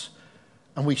inheritance,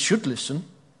 and we should listen.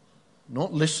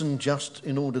 Not listen just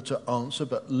in order to answer,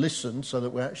 but listen so that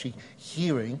we're actually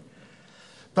hearing.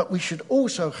 But we should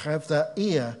also have that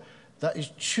ear that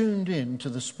is tuned in to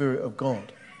the Spirit of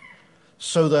God,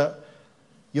 so that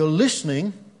you're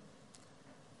listening,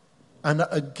 and at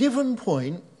a given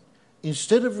point,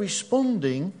 instead of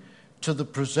responding to the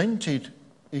presented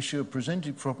issue,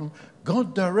 presented problem,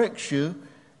 God directs you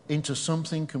into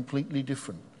something completely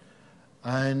different.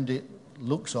 And it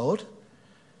looks odd.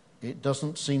 It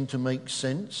doesn't seem to make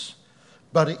sense.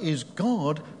 But it is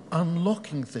God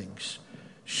unlocking things,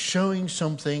 showing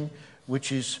something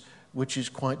which is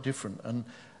quite different. And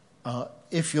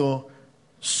if you're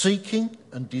seeking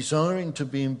and desiring to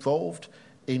be involved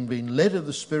in being led of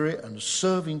the Spirit and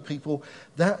serving people,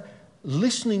 that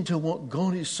listening to what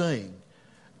God is saying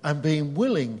and being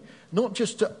willing not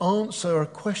just to answer a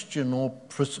question or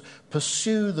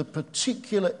pursue the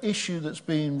particular issue that's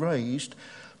being raised,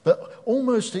 but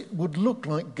almost it would look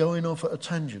like going off at a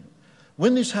tangent.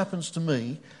 When this happens to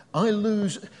me, I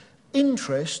lose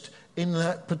interest in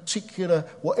that particular,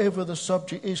 whatever the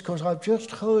subject is, because I've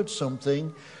just heard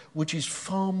something which is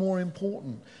far more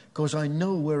important, because I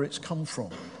know where it's come from.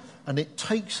 And it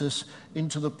takes us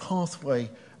into the pathway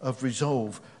of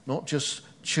resolve, not just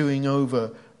chewing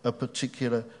over a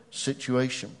particular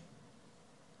situation.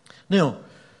 Now,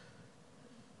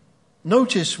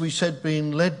 notice we said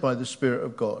being led by the Spirit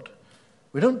of God.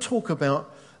 We don't talk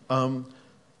about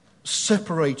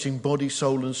separating body,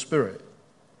 soul and spirit.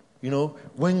 You know,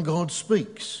 when God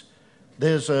speaks,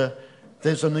 there's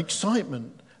an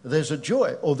excitement, there's a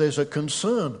joy, or there's a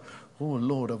concern. Oh,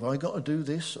 Lord, have I got to do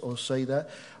this or say that?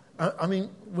 I mean,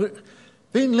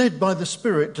 Being led by the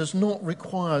Spirit does not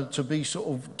require to be sort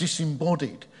of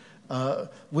disembodied.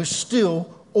 We're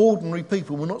still ordinary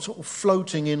people. We're not sort of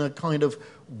floating in a kind of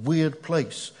weird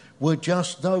place. We're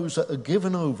just those that are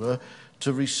given over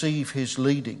to receive his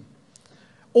leading.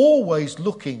 Always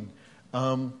looking,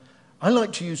 I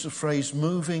like to use the phrase,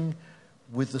 moving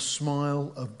with the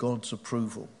smile of God's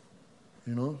approval.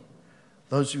 You know,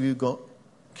 those of you who got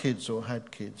kids or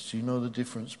had kids, you know the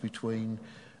difference between,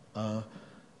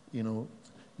 you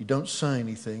don't say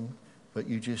anything, but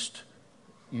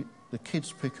the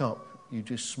kids pick up, you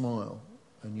just smile,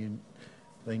 and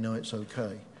they know it's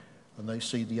okay. And they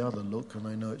see the other look, and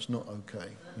they know it's not okay,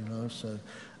 So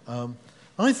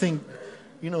I think,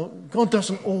 God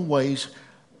doesn't always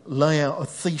lay out a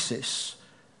thesis,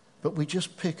 but we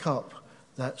just pick up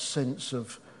that sense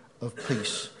of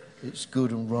peace. It's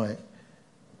good and right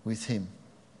with him.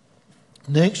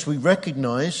 Next, we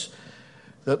recognize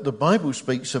that the Bible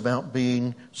speaks about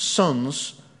being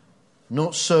sons,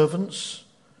 not servants,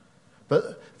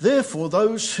 but therefore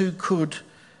those who could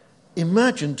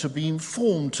imagine to be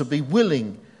informed, to be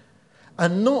willing,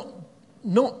 and not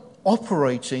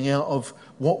operating out of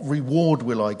what reward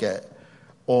will I get,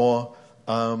 or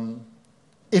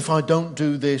if I don't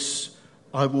do this,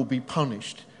 I will be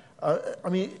punished.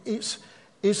 It's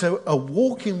a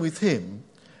walking with him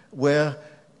where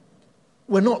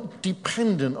we're not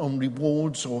dependent on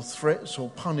rewards or threats or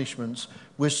punishments.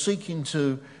 We're seeking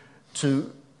to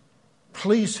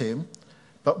please him,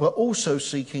 but we're also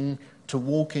seeking to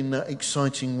walk in that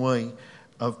exciting way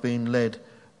of being led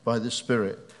by the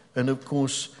Spirit. And of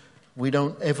course, we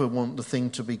don't ever want the thing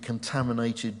to be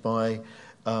contaminated by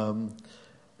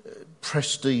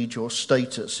prestige or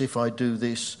status. If I do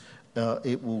this,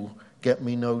 it will get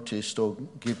me noticed or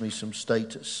give me some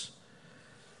status.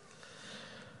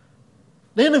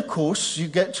 Then, of course, you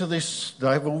get to this,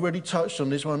 I've already touched on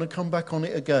this, I want to come back on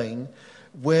it again,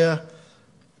 where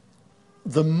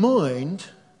the mind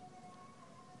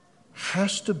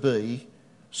has to be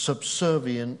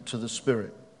subservient to the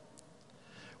Spirit.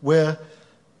 Where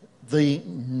the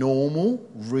normal,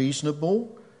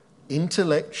 reasonable,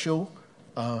 intellectual,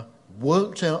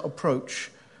 worked out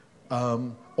approach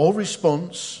or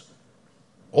response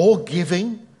or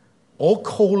giving or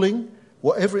calling,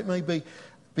 whatever it may be,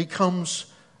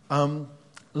 becomes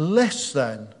less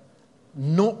than,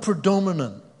 not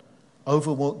predominant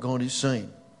over what God is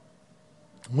saying.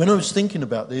 When I was thinking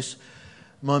about this,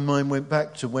 my mind went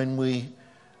back to when we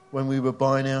were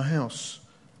buying our house.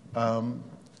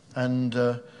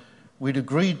 And we'd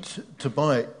agreed to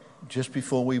buy it just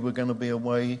before we were going to be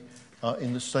away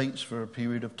in the States for a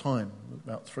period of time,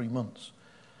 about 3 months.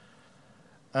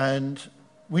 And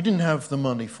we didn't have the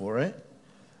money for it.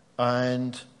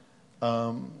 And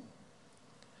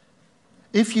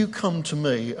if you come to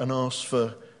me and ask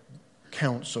for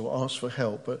counsel, ask for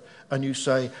help, and you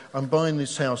say, I'm buying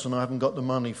this house and I haven't got the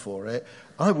money for it,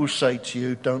 I will say to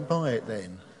you, don't buy it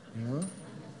then.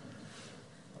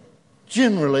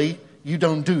 Generally, you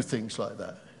don't do things like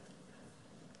that.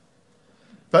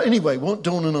 But anyway, what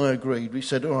Dawn and I agreed, we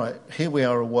said, all right, here we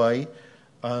are away,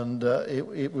 and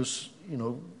it was,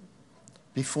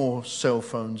 before cell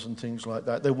phones and things like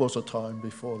that. There was a time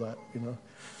before that,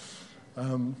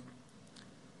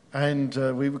 and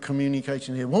we were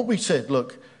communicating here. What we said,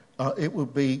 look, it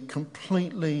would be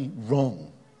completely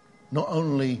wrong, not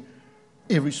only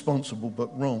irresponsible,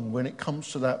 but wrong when it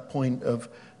comes to that point of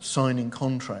signing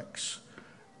contracts,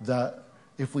 that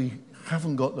if we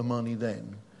haven't got the money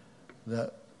then,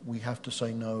 that we have to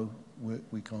say, no,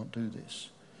 we can't do this.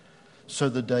 So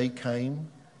the day came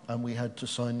and we had to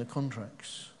sign the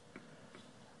contracts.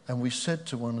 And we said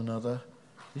to one another,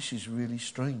 this is really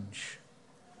strange,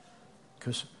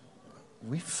 because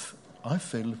I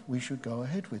feel we should go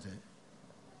ahead with it.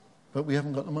 But we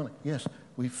haven't got the money. Yes,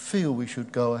 we feel we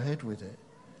should go ahead with it.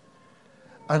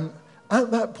 And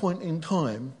at that point in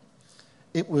time,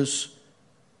 it was,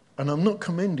 and I'm not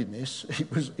commending this,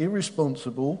 it was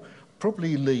irresponsible,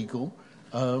 probably illegal.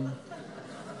 I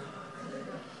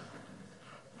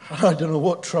don't know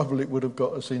what trouble it would have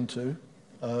got us into.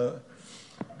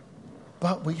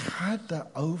 But we had that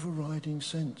overriding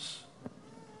sense.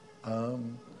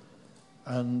 And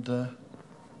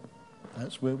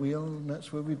that's where we are, and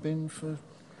that's where we've been for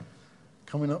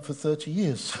coming up for 30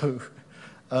 years. So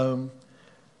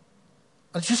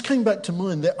it just came back to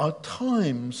mind, there are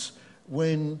times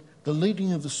when the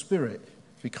leading of the Spirit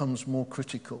becomes more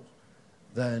critical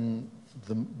than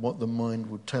what the mind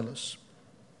would tell us.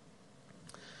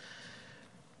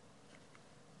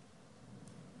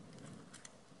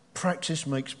 Practice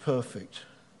makes perfect.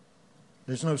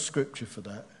 There's no scripture for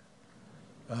that.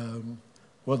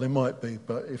 Well, there might be,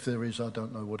 but if there is, I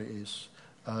don't know what it is.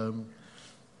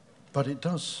 But it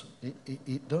does.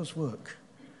 It does work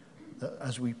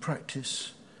as we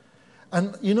practice.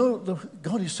 And you know,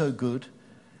 God is so good.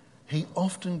 He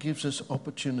often gives us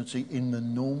opportunity in the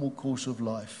normal course of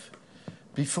life.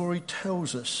 Before he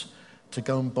tells us to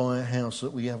go and buy a house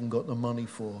that we haven't got the money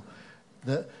for,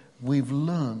 that we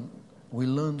learn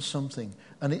something.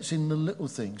 And it's in the little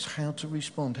things, how to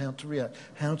respond, how to react,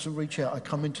 how to reach out. I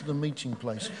come into the meeting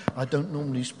place. I don't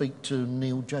normally speak to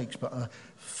Neil Jakes, but I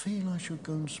feel I should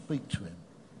go and speak to him.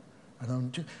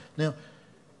 And now,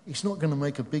 it's not going to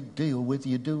make a big deal whether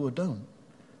you do or don't,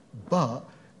 but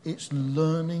it's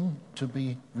learning to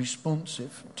be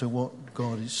responsive to what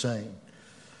God is saying.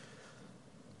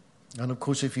 And of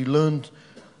course, if you learn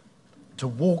to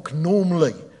walk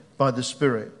normally by the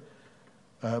Spirit,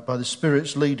 by the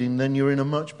Spirit's leading, then you're in a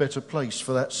much better place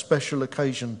for that special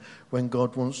occasion when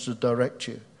God wants to direct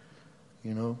you,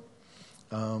 you know,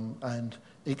 and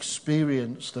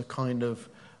experience the kind of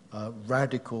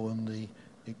radical and the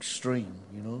extreme,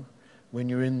 you know. When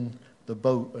you're in the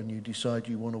boat and you decide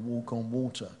you want to walk on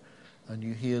water and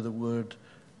you hear the word,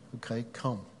 okay,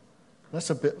 come. That's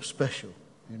a bit special,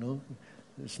 you know.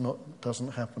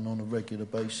 Doesn't happen on a regular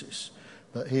basis.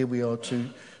 But here we are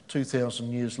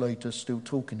 2,000 years later still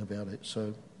talking about it.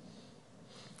 So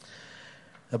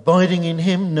abiding in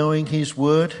him, knowing his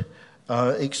word,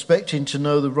 expecting to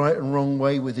know the right and wrong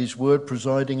way with his word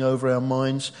presiding over our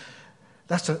minds,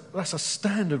 that's a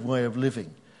standard way of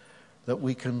living, that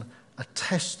we can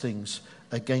attest things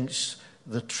against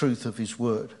the truth of his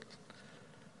word.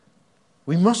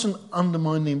 We mustn't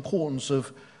undermine the importance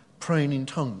of praying in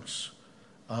tongues,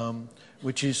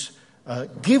 which is a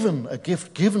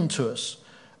gift given to us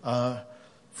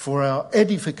for our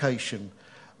edification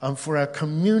and for our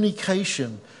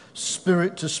communication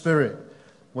spirit to spirit,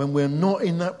 when we're not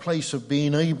in that place of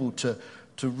being able to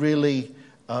really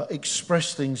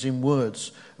express things in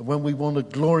words, when we want to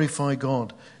glorify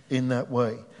God in that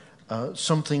way.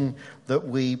 Something that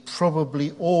we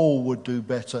probably all would do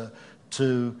better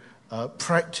to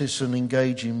practice and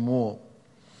engage in more.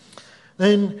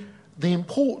 Then the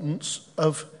importance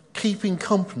of keeping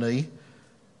company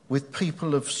with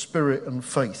people of spirit and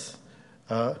faith,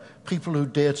 people who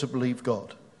dare to believe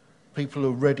God, people who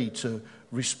are ready to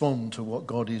respond to what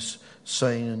God is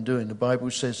saying and doing. The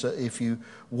Bible says that if you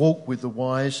walk with the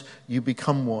wise, you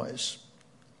become wise.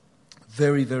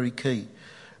 Very, very key.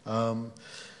 And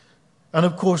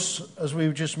of course, as we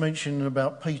were just mentioning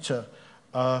about Peter,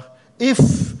 as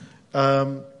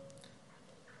we're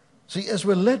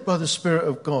led by the Spirit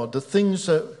of God, the things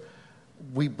that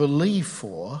we believe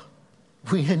for,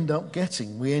 we end up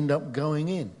getting, we end up going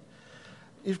in.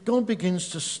 If God begins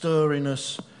to stir in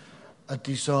us a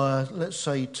desire, let's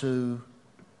say, to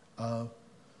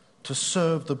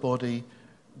serve the body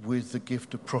with the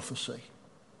gift of prophecy,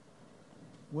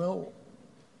 well,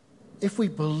 if we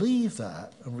believe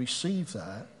that and receive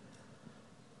that,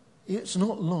 it's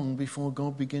not long before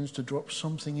God begins to drop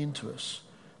something into us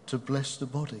to bless the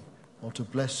body or to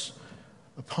bless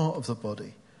a part of the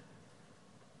body.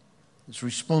 It's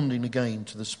responding again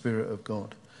to the Spirit of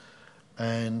God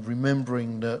and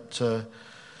remembering that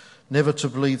never to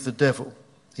believe the devil,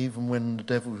 even when the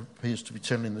devil appears to be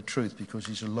telling the truth, because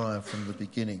he's a liar from the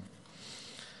beginning.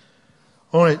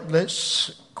 All right,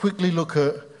 let's quickly look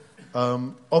at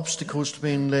obstacles to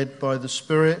being led by the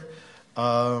Spirit.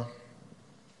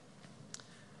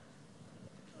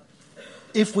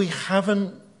 If we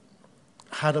haven't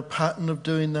had a pattern of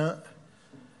doing that,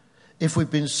 if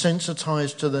we've been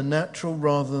sensitized to the natural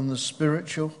rather than the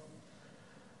spiritual,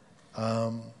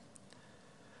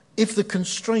 if the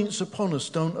constraints upon us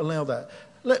don't allow that.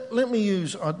 Let me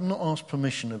use, I've not asked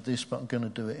permission of this, but I'm going to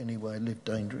do it anyway. I live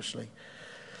dangerously.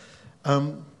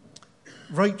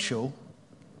 Rachel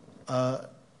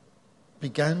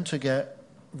began to get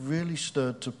really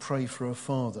stirred to pray for her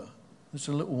father. It's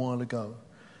a little while ago.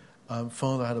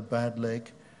 Father had a bad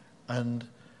leg, and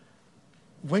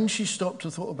when she stopped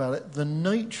and thought about it, the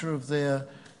nature of their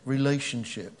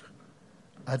relationship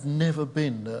had never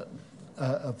been that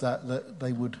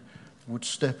they would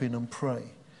step in and pray.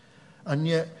 And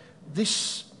yet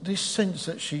this sense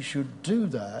that she should do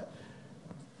that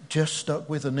just stuck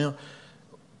with her. Now,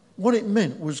 what it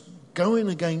meant was going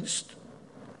against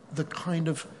the kind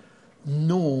of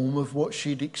norm of what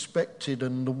she'd expected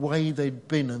and the way they'd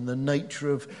been and the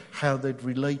nature of how they'd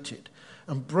related,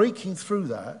 and breaking through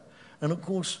that. And of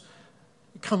course,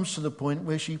 it comes to the point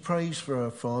where she prays for her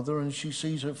father and she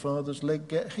sees her father's leg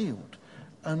get healed.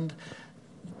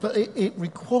 But it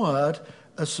required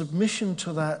a submission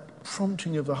to that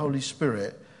prompting of the Holy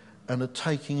Spirit and a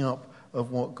taking up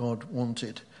of what God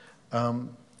wanted.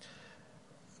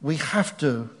 We have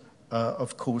to,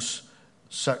 of course,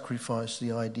 sacrifice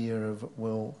the idea of,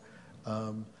 well,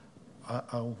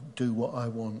 I'll do what I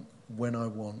want when I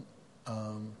want.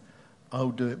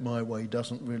 I'll do it my way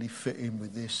doesn't really fit in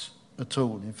with this at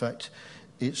all. In fact,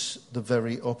 it's the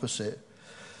very opposite.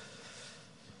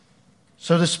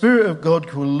 So the Spirit of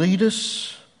God will lead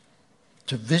us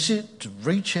to visit, to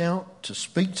reach out, to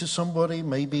speak to somebody,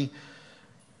 maybe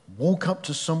walk up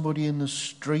to somebody in the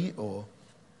street or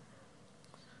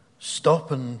stop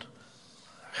and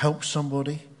help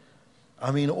somebody.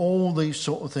 I mean, all these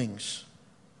sort of things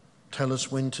tell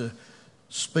us when to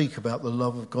speak about the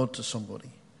love of God to somebody.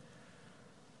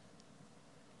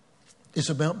 It's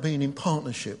about being in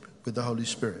partnership with the Holy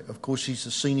Spirit. Of course, he's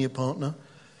the senior partner.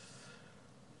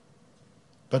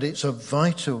 But it's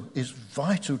vital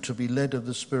to be led of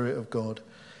the Spirit of God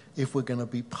if we're going to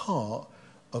be part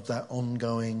of that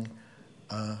ongoing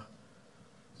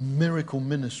miracle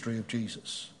ministry of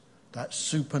Jesus, that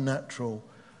supernatural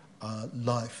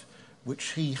life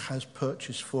which he has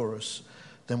purchased for us.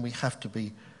 Then we have to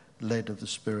be led of the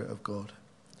Spirit of God.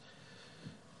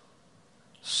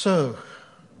 So,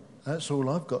 that's all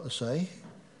I've got to say.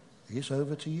 It's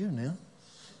over to you now.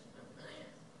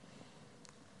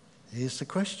 Here's the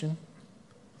question.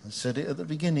 I said it at the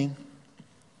beginning.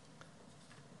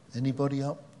 Anybody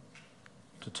up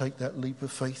to take that leap of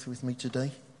faith with me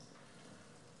today?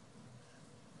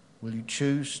 Will you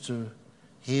choose to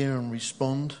hear and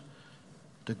respond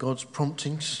to God's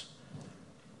promptings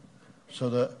so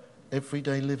that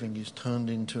everyday living is turned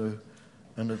into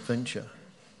an adventure?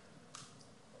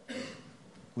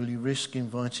 Will you risk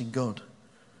inviting God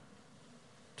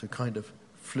to kind of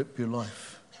flip your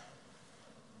life?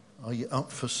 Are you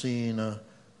up for seeing a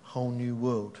whole new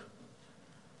world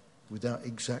without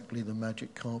exactly the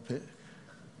magic carpet,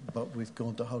 but with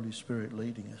God the Holy Spirit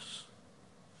leading us?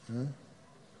 Huh?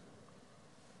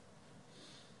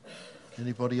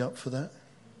 Anybody up for that?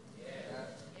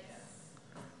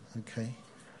 Okay.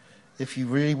 If you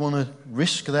really want to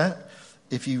risk that,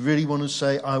 if you really want to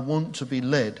say, I want to be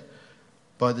led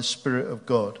by the Spirit of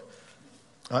God,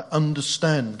 I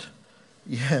understand,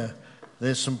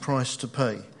 there's some price to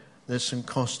pay. There's some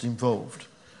cost involved.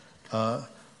 But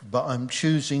I'm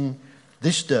choosing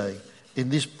this day, in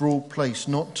this broad place,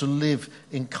 not to live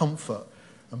in comfort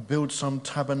and build some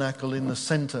tabernacle in the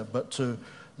centre, but to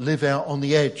live out on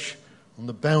the edge, on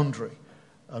the boundary,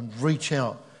 and reach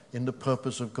out in the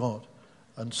purpose of God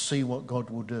and see what God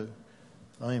will do.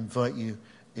 I invite you,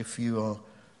 if you are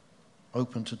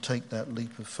open to take that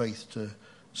leap of faith, to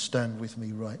stand with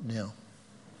me right now.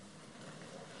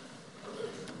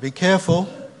 Be careful,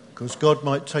 because God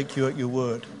might take you at your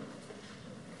word.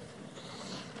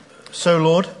 So,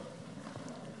 Lord,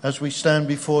 as we stand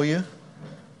before you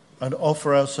and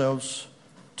offer ourselves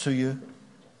to you,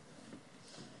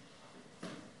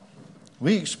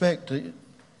 we expect that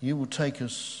you will take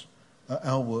us at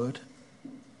our word,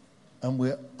 and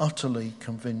we're utterly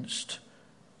convinced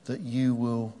that you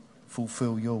will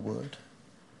fulfill your word.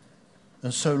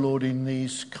 And so, Lord, in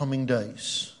these coming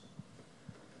days,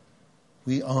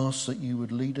 we ask that you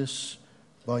would lead us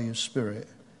by your Spirit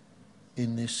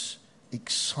in this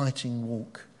exciting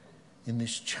walk, in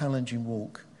this challenging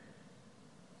walk,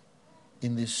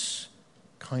 in this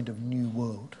kind of new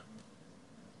world,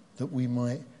 that we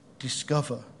might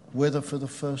discover, whether for the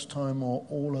first time or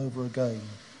all over again,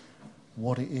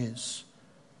 what it is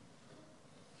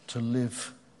to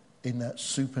live in that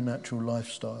supernatural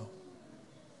lifestyle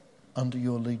under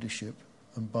your leadership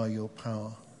and by your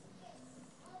power.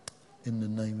 In the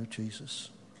name of Jesus.